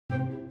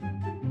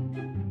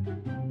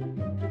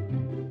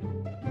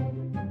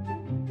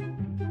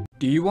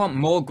Do you want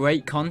more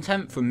great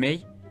content from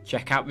me?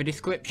 Check out the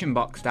description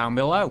box down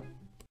below.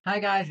 Hi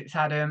guys, it's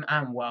Adam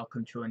and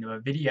welcome to another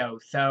video.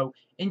 So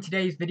in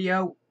today's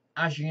video,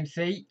 as you can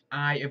see,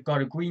 I have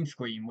got a green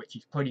screen, which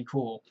is pretty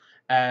cool.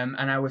 And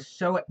I was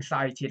so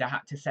excited I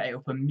had to set it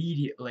up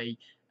immediately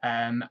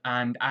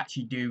and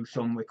actually do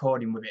some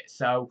recording with it.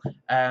 So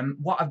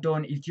what I've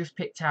done is just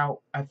picked out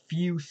a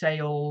few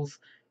sales.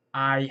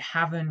 I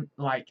haven't,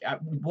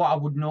 what I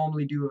would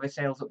normally do with a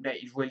sales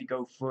update is really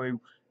go through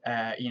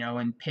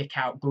and pick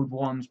out good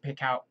ones,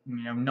 pick out,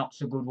 not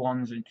so good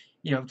ones, and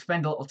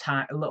spend a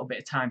little bit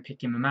of time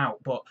picking them out.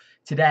 But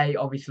today,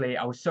 obviously,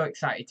 I was so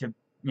excited to,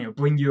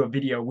 bring you a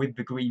video with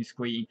the green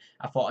screen.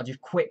 I thought I'd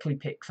just quickly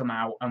pick some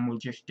out, and we'll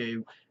just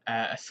do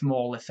a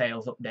smaller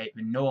sales update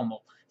than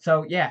normal.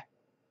 So yeah.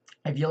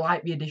 If you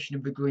like the addition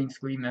of the green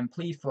screen, then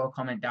please throw a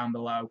comment down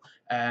below.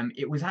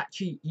 It was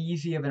actually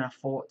easier than I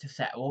thought to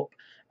set up.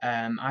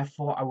 I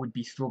thought I would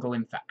be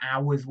struggling for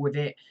hours with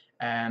it.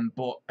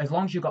 But as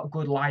long as you've got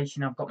good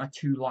lighting, I've got my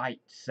two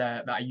lights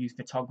that I use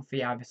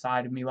photography either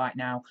side of me right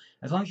now.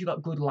 As long as you've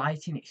got good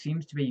lighting, it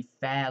seems to be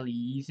fairly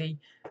easy.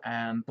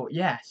 But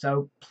yeah,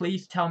 so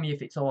please tell me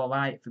if it's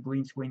alright, if the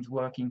green screen's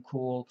working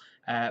cool.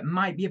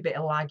 Might be a bit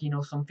of lagging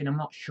or something, I'm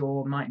not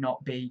sure, might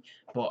not be.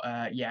 But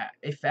yeah,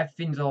 if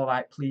everything's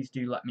alright, please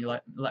do let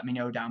me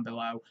know down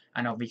below.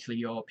 And obviously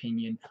your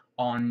opinion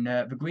on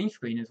the green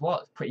screen as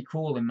well. It's pretty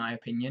cool in my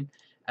opinion.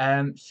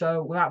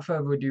 So without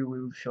further ado,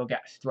 we shall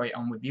get straight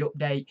on with the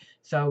update.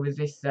 So there's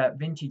this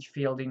Vintage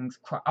Fieldings.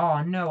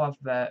 Oh no,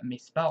 I've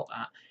misspelt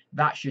that.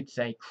 That should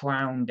say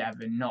Crown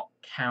Devon, not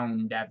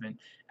Cown Devon.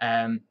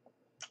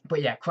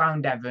 But yeah,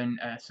 Crown Devon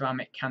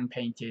ceramic can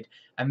painted,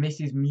 and this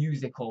is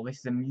musical. This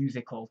is a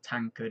musical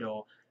tankard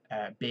or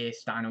beer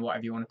stand or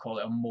whatever you want to call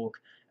it, a mug.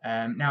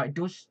 Now it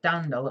does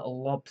stand a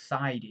little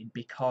lopsided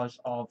because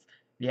of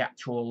the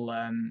actual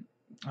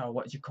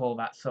what do you call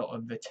that, sort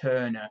of the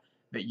turner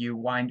that you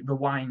wind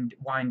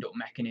up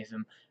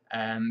mechanism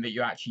that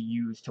you actually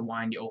use to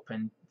wind it up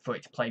and for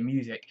it to play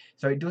music.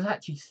 So it does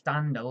actually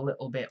stand a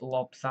little bit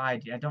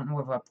lopsided. I don't know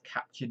whether I've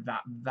captured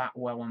that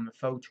well on the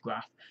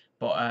photograph,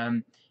 but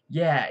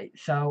yeah.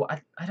 So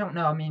I don't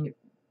know. I mean,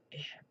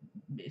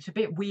 it's a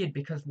bit weird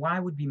because why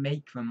would we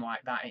make them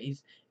like that?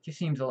 Just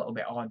seems a little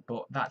bit odd,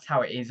 but that's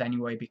how it is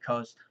anyway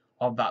because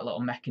of that little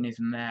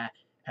mechanism there.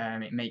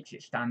 It makes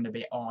it stand a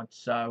bit odd.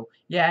 So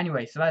yeah.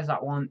 Anyway, so there's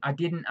that one. I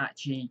didn't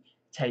actually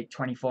take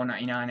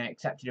 £24.99. I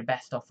accepted a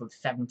best offer of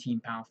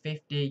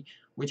 £17.50,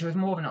 which I was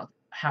more than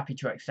happy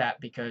to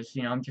accept because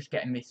I'm just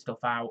getting this stuff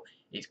out.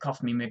 It's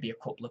cost me maybe a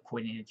couple of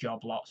quid in a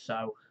job lot,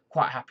 so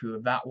quite happy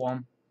with that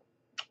one.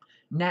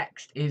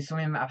 Next is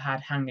something that I've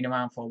had hanging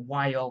around for a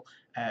while.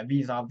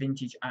 These are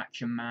Vintage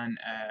Action Man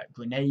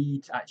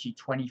grenades, actually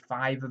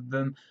 25 of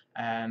them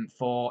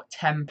for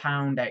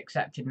 £10. I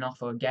accepted an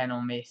offer again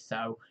on this,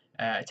 so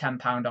a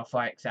 £10 offer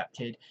I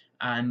accepted.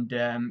 And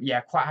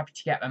yeah, quite happy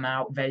to get them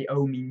out. They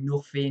owe me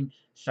nothing,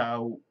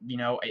 so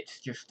it's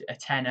just a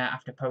tenner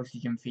after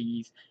postage and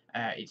fees.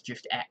 It's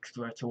just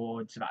extra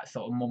towards that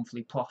sort of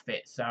monthly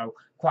profit, so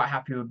quite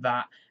happy with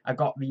that. I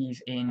got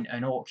these in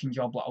an auction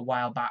job a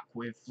while back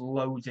with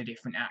loads of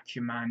different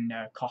Action Man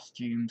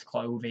costumes,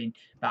 clothing,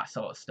 that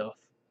sort of stuff.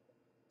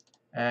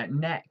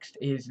 Next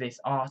is this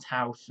Art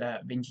House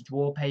vintage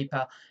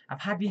wallpaper. I've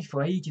had these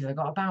for ages.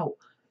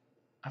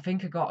 I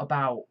think I got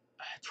about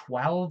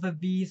 12 of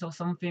these or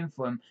something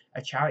from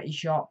a charity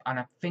shop, and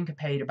I think I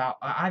paid about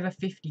either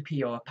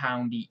 50p or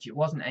 £1 each. It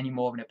wasn't any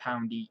more than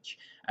 £1 each.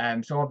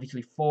 So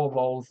obviously 4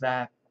 rolls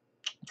there,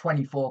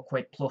 24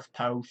 quid plus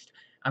post.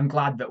 I'm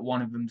glad that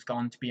one of them's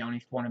gone, to be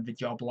honest, one of the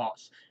job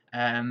lots.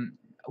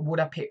 Would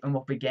I pick them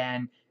up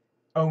again?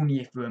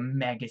 Only if they were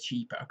mega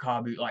cheap at a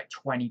car boot, like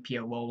 20p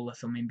a roll or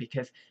something,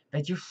 because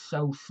they're just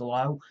so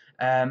slow.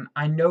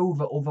 I know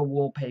that other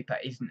wallpaper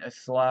isn't as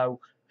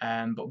slow,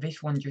 but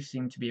this one just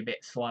seemed to be a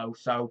bit slow.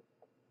 So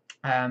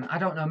I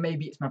don't know,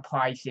 maybe it's my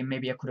pricing,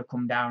 maybe I could have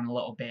come down a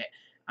little bit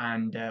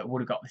and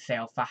would have got the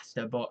sale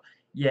faster, but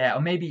yeah,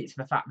 or maybe it's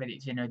the fact that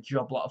it's in a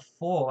job lot of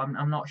 4,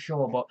 I'm not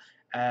sure, but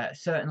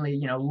certainly,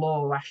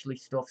 Laura Ashley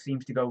stuff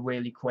seems to go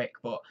really quick,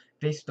 but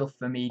this stuff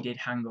for me did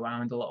hang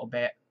around a little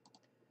bit.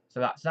 So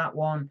that's that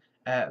one.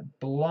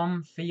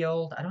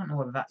 Blomfield, I don't know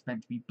whether that's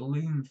meant to be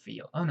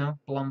Bloomfield. Oh no,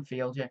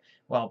 Blomfield, yeah.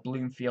 Well,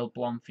 Bloomfield,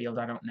 Blomfield,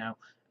 I don't know.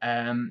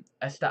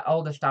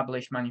 Old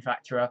established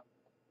manufacturer,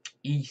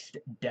 East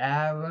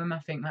Durham, I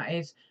think that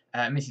is.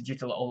 This is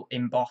just a little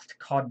embossed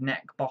cod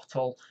neck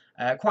bottle.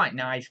 Quite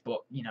nice, but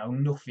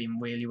nothing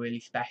really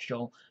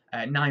special.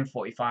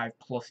 £9.45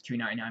 plus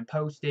 £2.99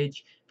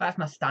 postage. That's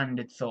my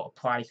standard sort of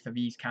price for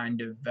these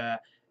kind of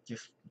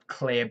just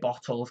clear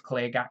bottles,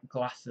 clear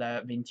glass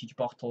vintage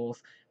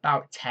bottles.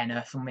 About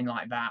tenner, something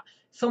like that.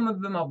 Some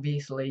of them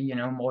obviously,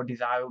 more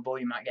desirable.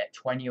 You might get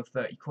 20 or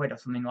 30 quid or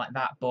something like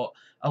that, but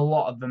a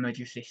lot of them are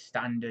just this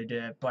standard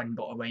bread and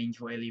butter range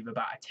really of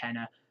about a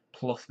tenner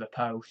plus the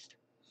post.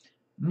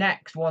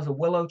 Next was a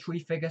willow tree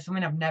figure,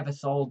 something I've never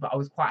sold, but I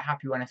was quite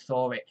happy when I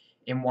saw it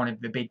in one of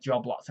the big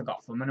job lots I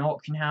got from an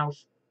auction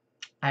house.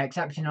 I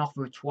accepted an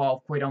offer of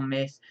 12 quid on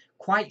this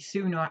quite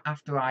soon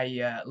after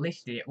I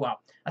listed it. Well,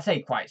 I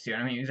say quite soon,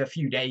 I mean, it was a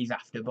few days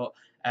after, but,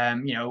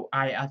 you know,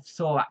 I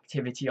saw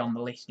activity on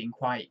the listing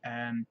quite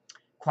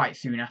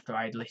soon after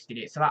I had listed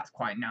it, so that's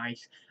quite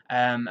nice.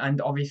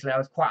 And obviously, I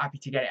was quite happy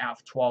to get it out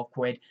for 12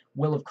 quid.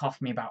 Will have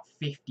cost me about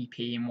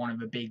 50p in one of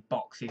the big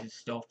boxes of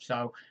stuff,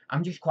 so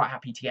I'm just quite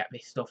happy to get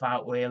this stuff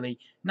out, really.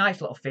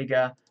 Nice little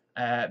figure.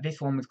 This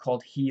one was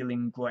called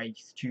Healing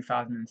Grace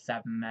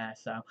 2007 there,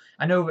 so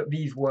I know that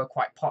these were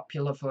quite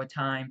popular for a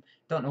time.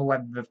 Don't know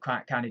whether they've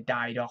kind of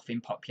died off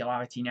in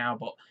popularity now,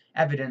 but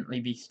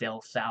evidently they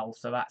still sell,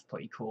 so that's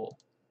pretty cool.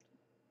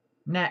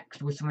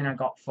 Next was something I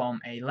got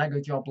from a Lego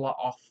job lot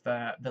off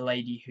the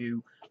lady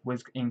who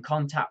was in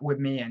contact with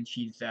me, and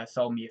she's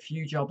sold me a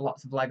few job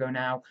lots of Lego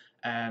now.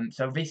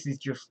 So this is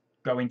just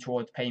going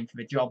towards paying for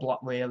the job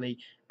lot, really.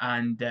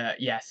 And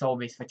yeah,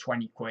 sold this for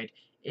 20 quid.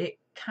 It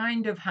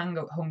kind of hung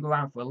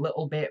around for a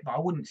little bit, but I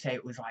wouldn't say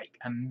it was like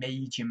a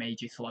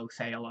major slow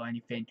sale or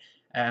anything.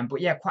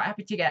 But yeah, quite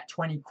happy to get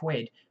 20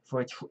 quid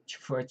for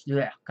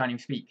yeah, can't even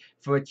speak,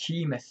 for a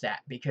Chima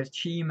set, because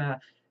Chima,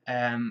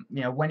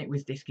 you know, when it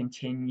was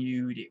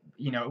discontinued,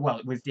 well,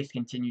 it was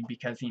discontinued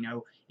because, you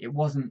know, it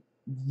wasn't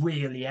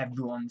really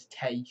everyone's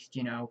taste,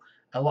 you know.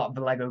 A lot of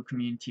the Lego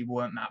community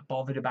weren't that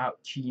bothered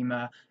about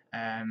Chima.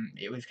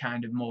 It was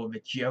kind of more of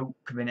a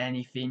joke than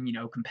anything, you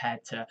know,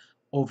 compared to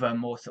other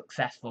more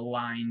successful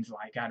lines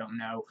like, I don't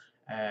know,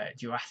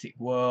 Jurassic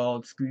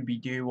World,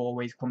 Scooby-Doo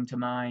always come to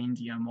mind,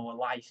 you know, more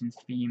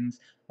licensed themes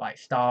like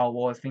Star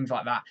Wars, things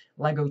like that.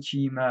 Lego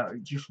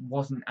Chima just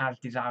wasn't as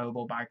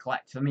desirable by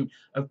collectors. I mean,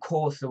 of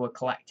course, there were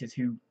collectors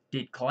who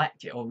did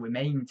collect it or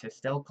remain to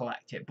still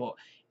collect it, but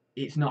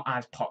it's not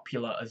as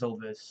popular as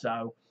others.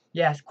 So,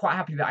 yes, quite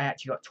happy that I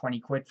actually got 20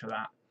 quid for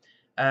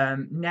that.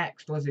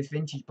 Next was this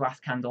vintage brass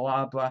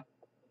candelabra.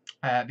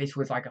 This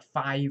was like a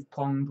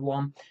 5-pronged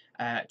one,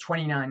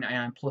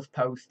 29.99 plus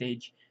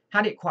postage.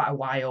 Had it quite a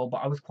while,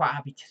 but I was quite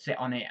happy to sit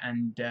on it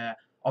and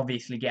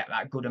obviously get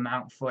that good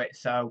amount for it.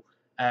 So,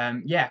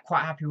 yeah,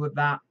 quite happy with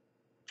that.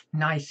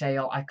 Nice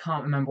sale. I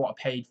can't remember what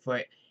I paid for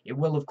it. It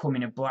will have come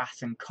in a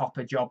brass and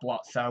copper job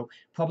lot, so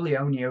probably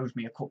only owes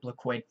me a couple of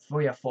quid,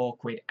 3 or 4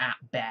 quid at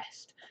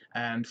best.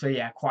 So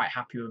yeah, quite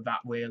happy with that,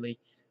 really.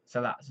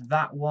 So that's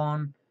that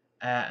one.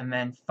 And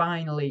then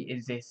finally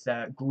is this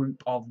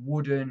group of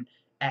wooden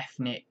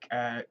ethnic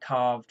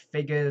carved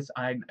figures.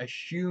 I'm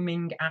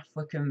assuming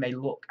African. They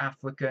look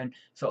African,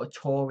 sort of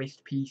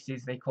tourist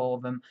pieces they call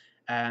them.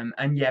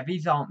 And yeah,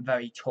 these aren't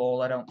very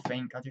tall, I don't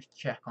think. I'll just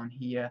check on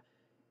here.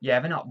 Yeah,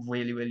 they're not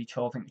really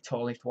tall. I think the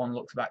tallest one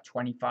looks about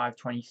 25,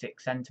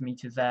 26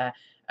 centimeters there.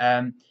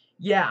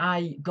 Yeah,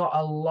 I got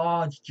a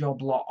large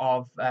job lot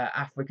of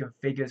African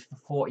figures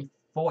for £40,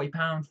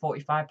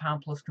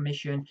 £45 plus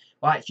commission.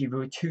 Well, actually, there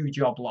were two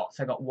job lots.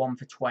 I got one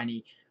for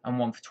 20 and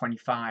one for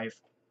 25,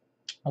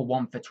 or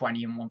one for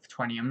 20 and one for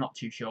 20. I'm not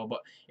too sure, but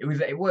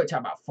it worked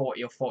out about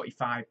 40 or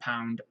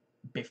 £45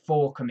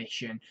 before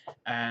commission,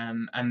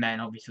 and then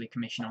obviously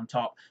commission on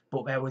top.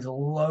 But there was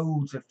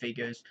loads of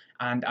figures,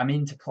 and I'm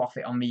into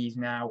profit on these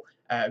now.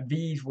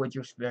 These were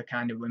just the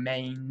kind of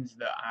remains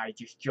that I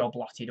just job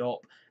lotted up,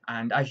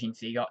 and as you can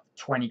see, got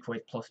 20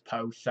 quid plus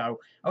post. So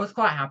I was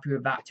quite happy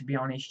with that, to be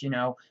honest. You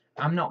know,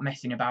 I'm not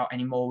messing about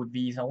anymore with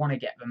these. I want to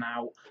get them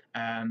out.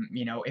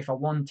 You know, if I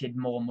wanted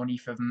more money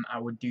for them, I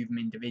would do them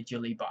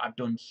individually, but I've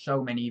done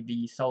so many of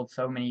these, sold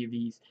so many of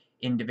these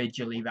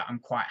individually, that I'm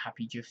quite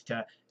happy just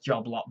to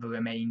job lot the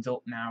remains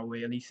up now,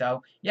 really.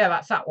 So yeah,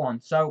 that's that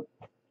one. So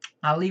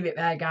I'll leave it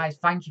there, guys.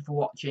 Thank you for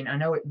watching. I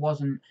know it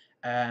wasn't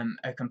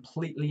a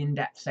completely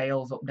in-depth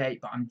sales update,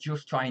 but I'm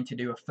just trying to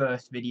do a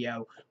first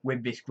video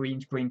with this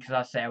green screen because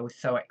I say I was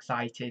so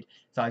excited.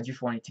 So I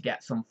just wanted to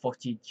get some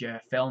footage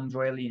filmed,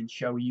 really, and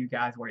show you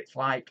guys what it's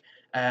like.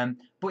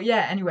 But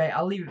yeah, anyway,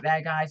 I'll leave it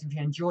there, guys. If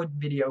you enjoyed the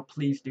video,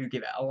 please do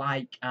give it a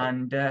like.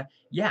 And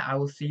yeah, I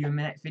will see you in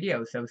the next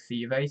video. So see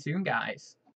you very soon, guys.